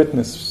it's a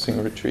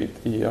witnessing retreat.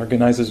 He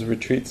organizes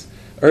retreats,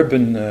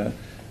 urban.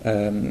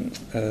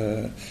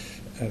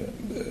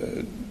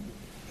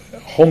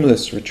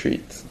 Homeless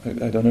retreat.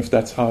 I don't know if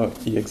that's how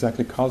he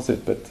exactly calls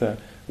it, but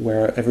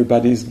where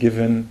everybody's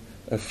given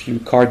a few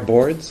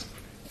cardboards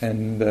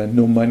and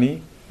no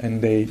money,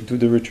 and they do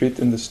the retreat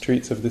in the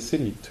streets of the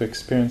city to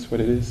experience what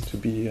it is to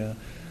be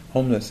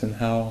homeless, and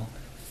how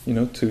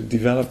to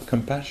develop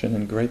compassion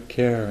and great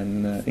care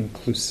and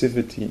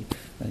inclusivity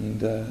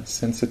and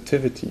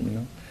sensitivity.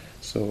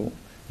 So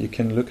you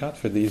can look out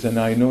for these. And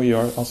I know you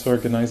also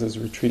organizes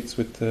retreats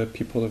with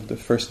people of the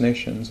First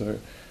Nations or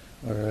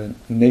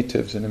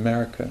natives in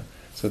America.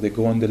 So they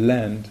go on the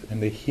land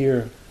and they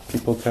hear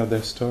people tell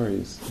their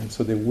stories. And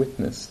so they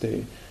witness.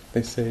 They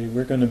say,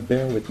 we're going to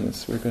bear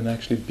witness. We're going to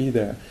actually be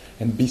there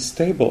and be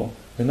stable.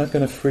 We're not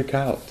going to freak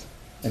out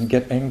and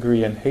get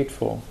angry and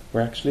hateful.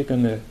 We're actually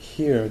going to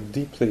hear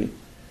deeply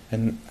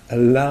and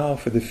allow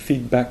for the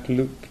feedback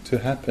loop to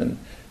happen,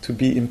 to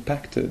be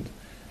impacted.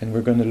 And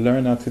we're going to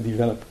learn how to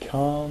develop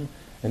calm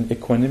and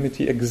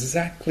equanimity,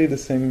 exactly the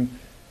same.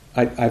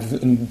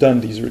 I've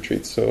done these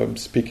retreats, so I'm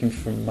speaking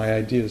from my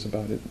ideas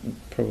about it,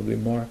 probably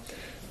more.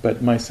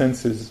 But my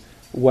sense is,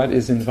 what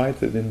is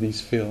invited in these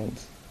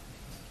fields?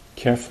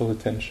 Careful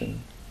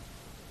attention.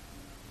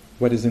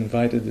 What is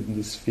invited in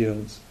these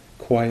fields?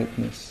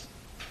 Quietness,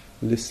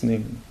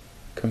 listening,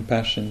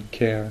 compassion,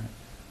 care,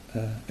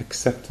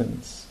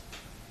 acceptance,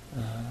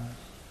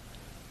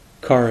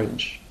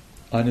 courage,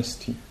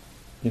 honesty.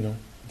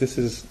 This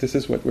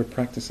is what we're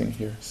practicing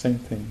here. Same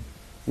thing.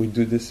 We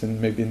do this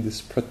in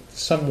this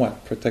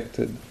somewhat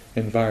protected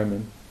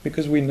environment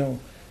because we know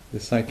the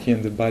psyche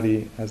and the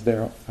body have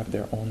their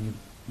own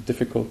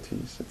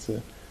difficulties.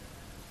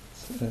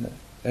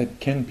 It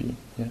can be,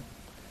 yeah,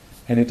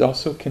 and it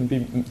also can be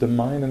the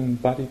mind and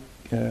body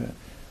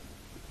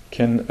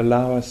can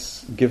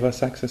give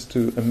us access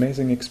to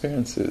amazing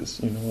experiences,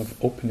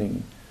 of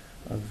opening,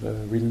 of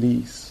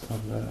release,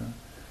 of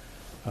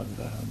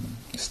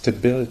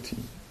stability,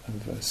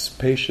 of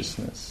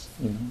spaciousness,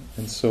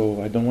 and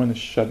so I don't want to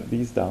shut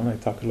these down. I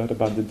talk a lot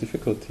about the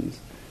difficulties,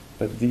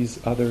 but these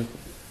other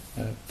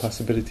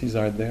possibilities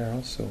are there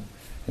also,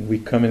 and we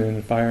come in an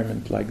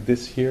environment like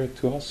this here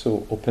to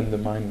also open the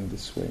mind in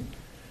this way.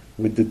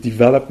 With the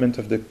development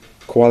of the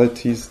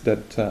qualities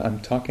that I'm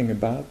talking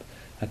about,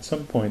 at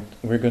some point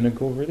we're going to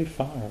go really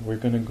far. We're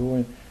going to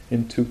go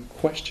into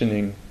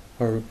questioning,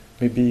 or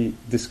maybe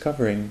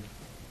discovering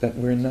that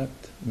we're not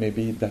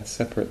maybe that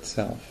separate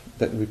self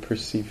that we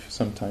perceive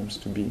sometimes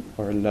to be,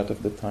 or a lot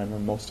of the time, or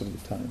most of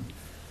the time.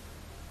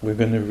 We're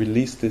going to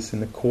release this in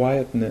the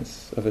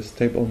quietness of a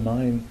stable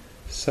mind.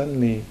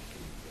 Suddenly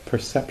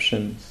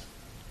perceptions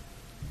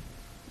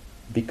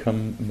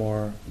become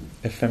more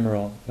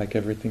ephemeral, like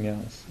everything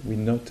else. We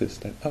notice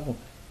that,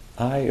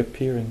 I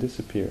appear and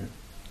disappear.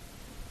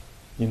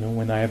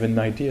 When I have an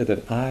idea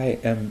that I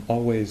am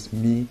always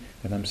me,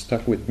 and I'm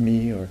stuck with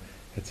me, or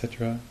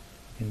etc.,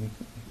 in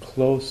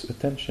close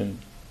attention,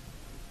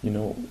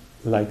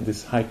 like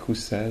this haiku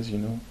says,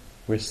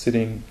 we're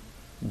sitting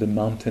the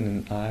mountain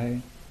and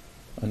I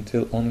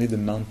until only the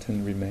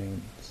mountain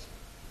remains.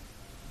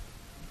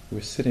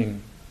 we're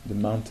sitting the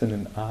mountain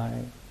and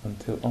I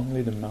until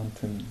only the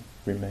mountain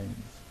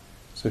remains.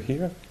 So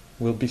here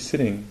we'll be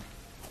sitting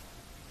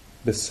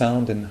the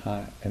sound and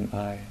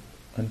I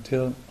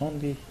until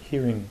only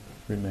hearing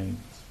remains.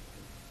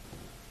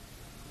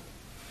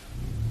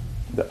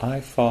 The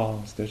I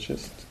falls, there's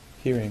just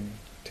hearing,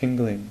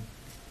 tingling,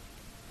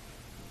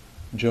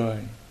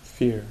 joy,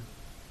 fear.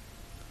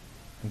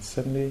 And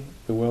suddenly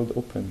the world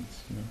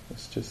opens,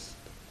 it's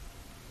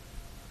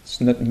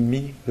not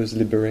me who's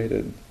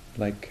liberated,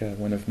 like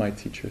one of my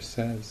teachers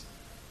says,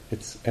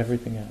 it's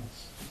everything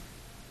else.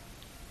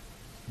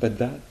 But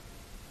that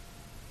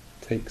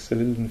takes a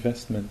little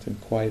investment in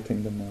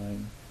quieting the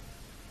mind,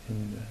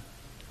 in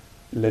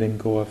letting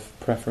go of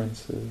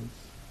preferences,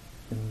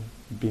 in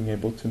being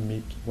able to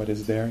meet what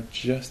is there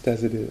just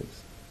as it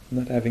is,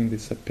 not having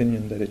this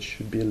opinion that it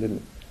should be a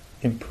little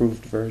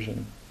improved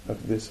version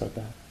of this or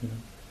that.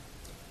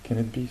 Can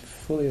it be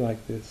fully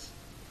like this,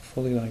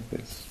 fully like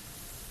this?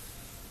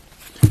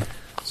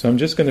 So I'm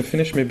just going to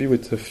finish maybe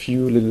with a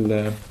few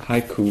little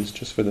haikus,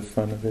 just for the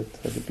fun of it,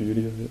 for the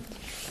beauty of it.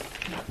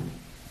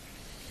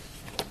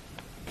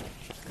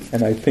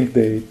 And I think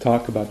they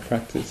talk about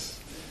practice.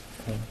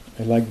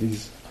 I like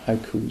these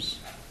haikus.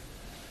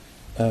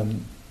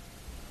 And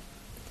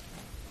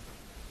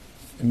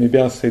maybe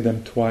I'll say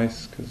them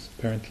twice, because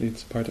apparently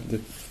it's part of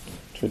the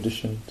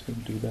tradition to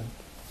do that.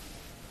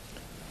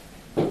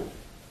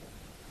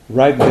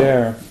 Right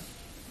there,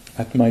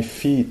 at my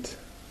feet.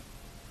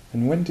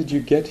 And when did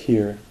you get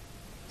here,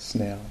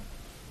 snail?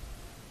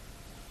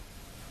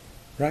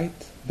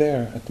 Right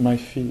there at my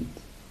feet.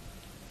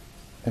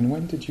 And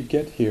when did you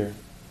get here,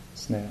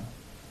 snail?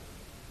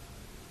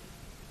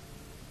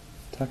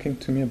 Talking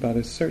to me about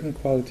a certain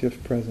quality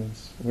of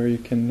presence where you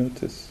can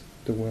notice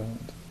the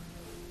world.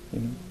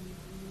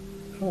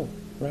 Oh,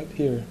 right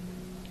here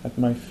at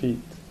my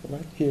feet,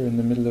 right here in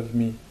the middle of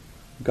me,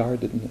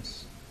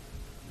 guardedness.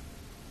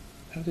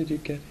 How did you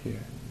get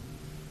here?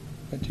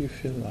 What do you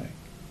feel like?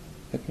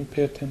 Let me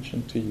pay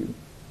attention to you,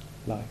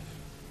 life.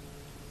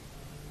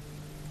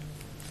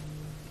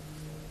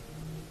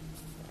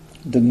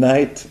 The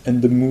night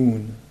and the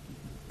moon,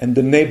 and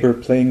the neighbor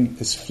playing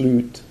his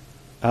flute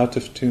out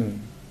of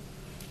tune.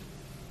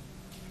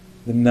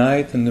 The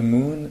night and the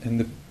moon, and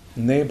the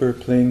neighbor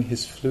playing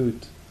his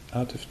flute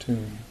out of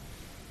tune.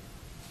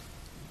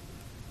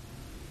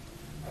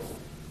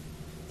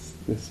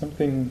 There's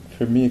something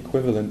for me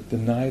equivalent. The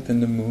night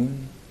and the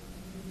moon,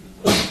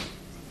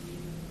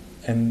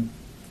 and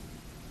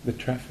the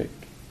traffic.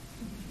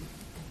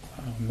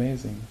 Wow,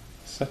 amazing.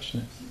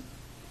 Suchness.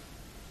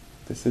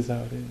 This is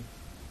how it is.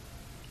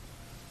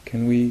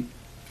 Can we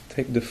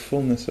take the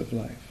fullness of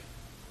life,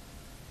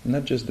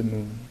 not just the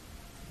moon,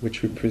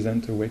 which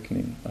represent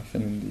awakening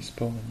often in these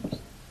poems,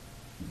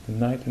 the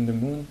night and the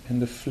moon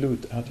and the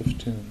flute out of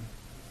tune.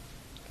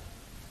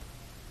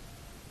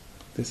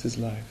 This is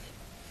life.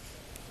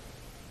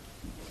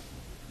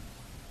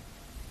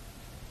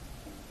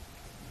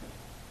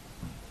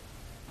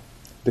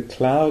 The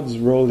clouds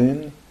roll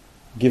in,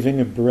 giving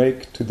a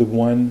break to the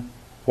one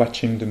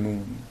watching the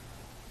moon.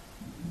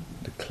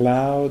 The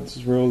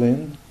clouds roll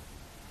in,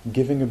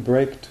 giving a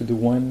break to the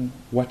one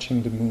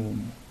watching the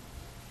moon.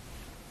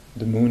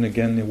 The moon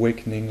again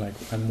awakening, like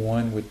I'm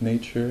one with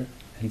nature,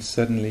 and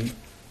suddenly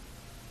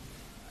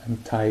I'm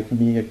tied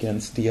me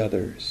against the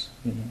others,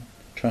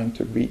 trying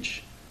to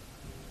reach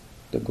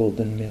the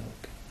golden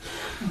milk.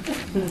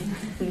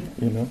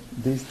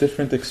 These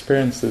different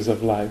experiences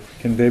of life,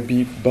 can they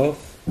be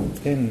both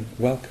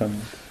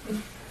welcomed?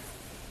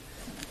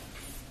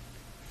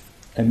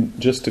 And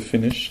just to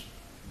finish,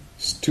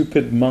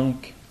 stupid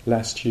monk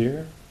last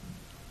year,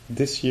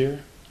 this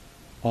year,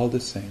 all the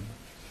same.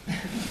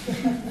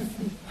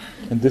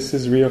 And this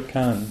is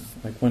Ryokan,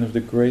 like one of the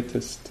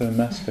greatest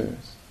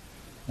masters,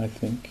 I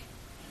think.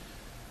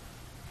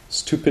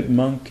 Stupid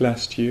monk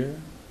last year,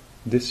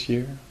 this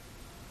year,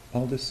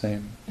 all the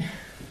same.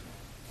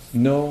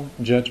 No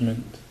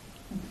judgment,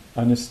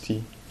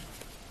 honesty,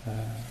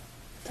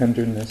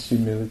 tenderness,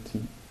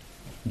 humility,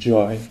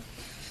 joy.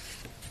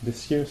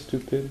 This year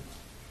stupid,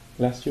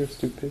 last year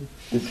stupid,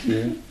 this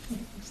year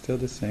still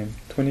the same.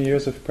 20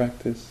 years of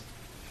practice,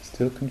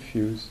 still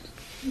confused.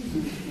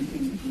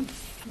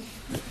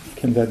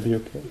 Can that be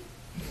okay?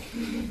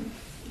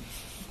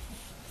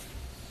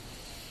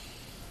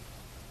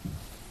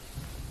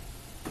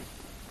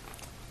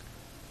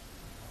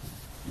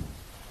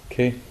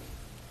 Okay,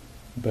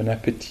 bon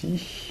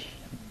appétit,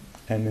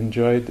 and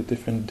enjoy the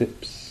different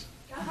dips.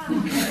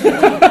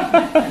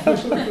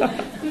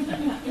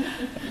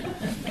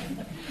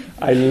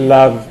 I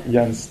love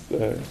Jan's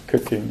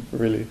cooking,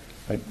 really.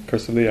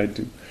 Personally, I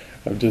do.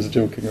 I'm just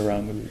joking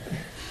around a little.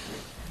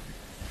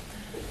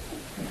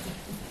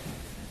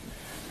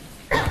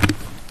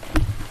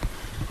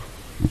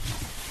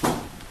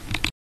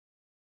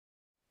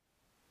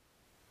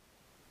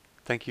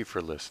 Thank you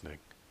for listening.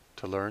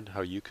 To learn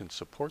how you can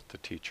support the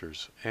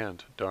teachers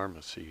and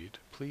Dharma Seed,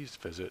 please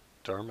visit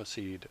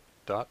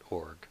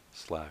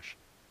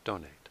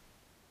dharmaseed.org/donate.